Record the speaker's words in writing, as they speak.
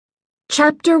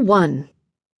Chapter 1.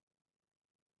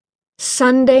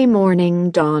 Sunday morning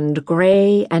dawned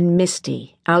gray and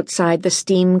misty outside the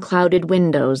steam-clouded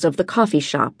windows of the coffee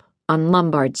shop on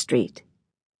Lombard Street.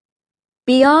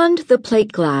 Beyond the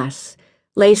plate glass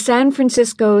lay San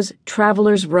Francisco's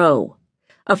Travelers' Row,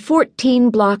 a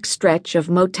 14-block stretch of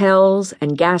motels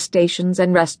and gas stations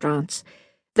and restaurants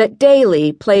that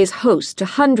daily plays host to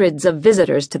hundreds of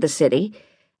visitors to the city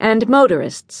and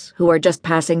motorists who are just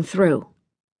passing through.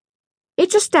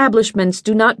 Its establishments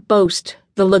do not boast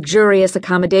the luxurious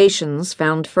accommodations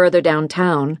found further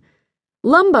downtown.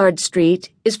 Lombard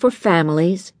Street is for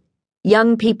families,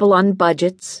 young people on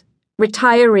budgets,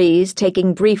 retirees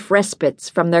taking brief respites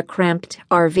from their cramped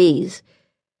RVs,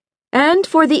 and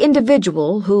for the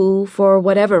individual who, for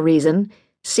whatever reason,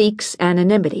 seeks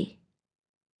anonymity.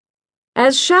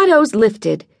 As shadows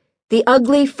lifted, the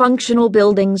ugly functional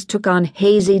buildings took on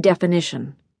hazy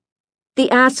definition. The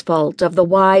asphalt of the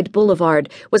wide boulevard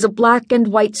was a black and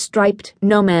white striped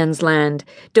no-man's land,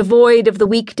 devoid of the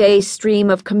weekday stream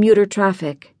of commuter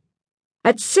traffic.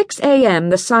 At 6 a.m.,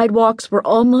 the sidewalks were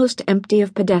almost empty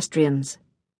of pedestrians.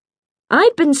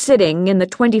 I'd been sitting in the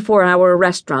 24-hour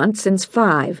restaurant since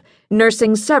 5,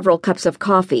 nursing several cups of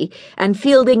coffee and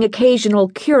fielding occasional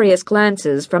curious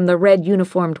glances from the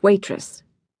red-uniformed waitress.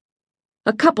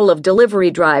 A couple of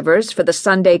delivery drivers for the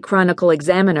Sunday Chronicle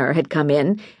Examiner had come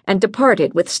in and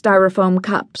departed with styrofoam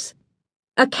cups.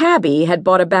 A cabbie had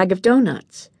bought a bag of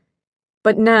donuts.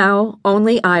 But now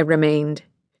only I remained,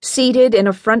 seated in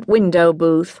a front window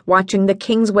booth watching the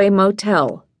Kingsway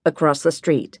Motel across the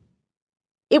street.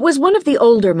 It was one of the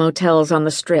older motels on the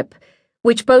Strip,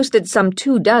 which boasted some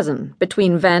 24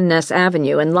 between Van Ness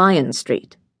Avenue and Lyon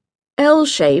Street.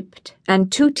 L-shaped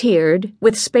and two-tiered,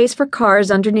 with space for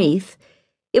cars underneath,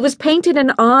 it was painted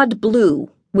an odd blue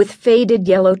with faded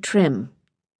yellow trim.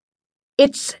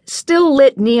 Its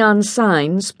still-lit neon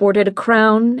sign sported a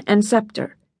crown and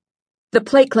scepter. The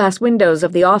plate-glass windows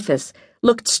of the office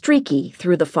looked streaky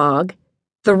through the fog.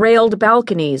 The railed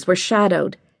balconies were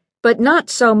shadowed, but not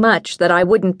so much that I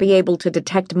wouldn't be able to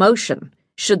detect motion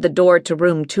should the door to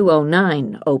room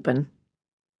 209 open.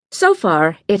 So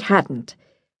far, it hadn't,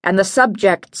 and the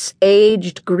subject's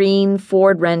aged green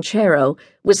Ford Ranchero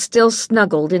was still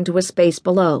snuggled into a space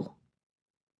below.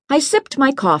 I sipped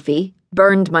my coffee,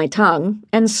 burned my tongue,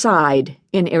 and sighed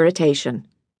in irritation.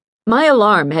 My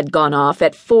alarm had gone off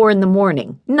at 4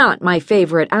 a.m, not my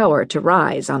favorite hour to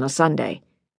rise on a Sunday.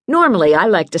 Normally, I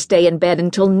like to stay in bed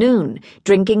until noon,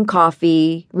 drinking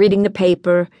coffee, reading the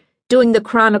paper, doing the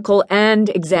Chronicle and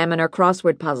Examiner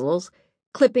crossword puzzles,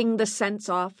 clipping the cents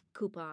off coupons.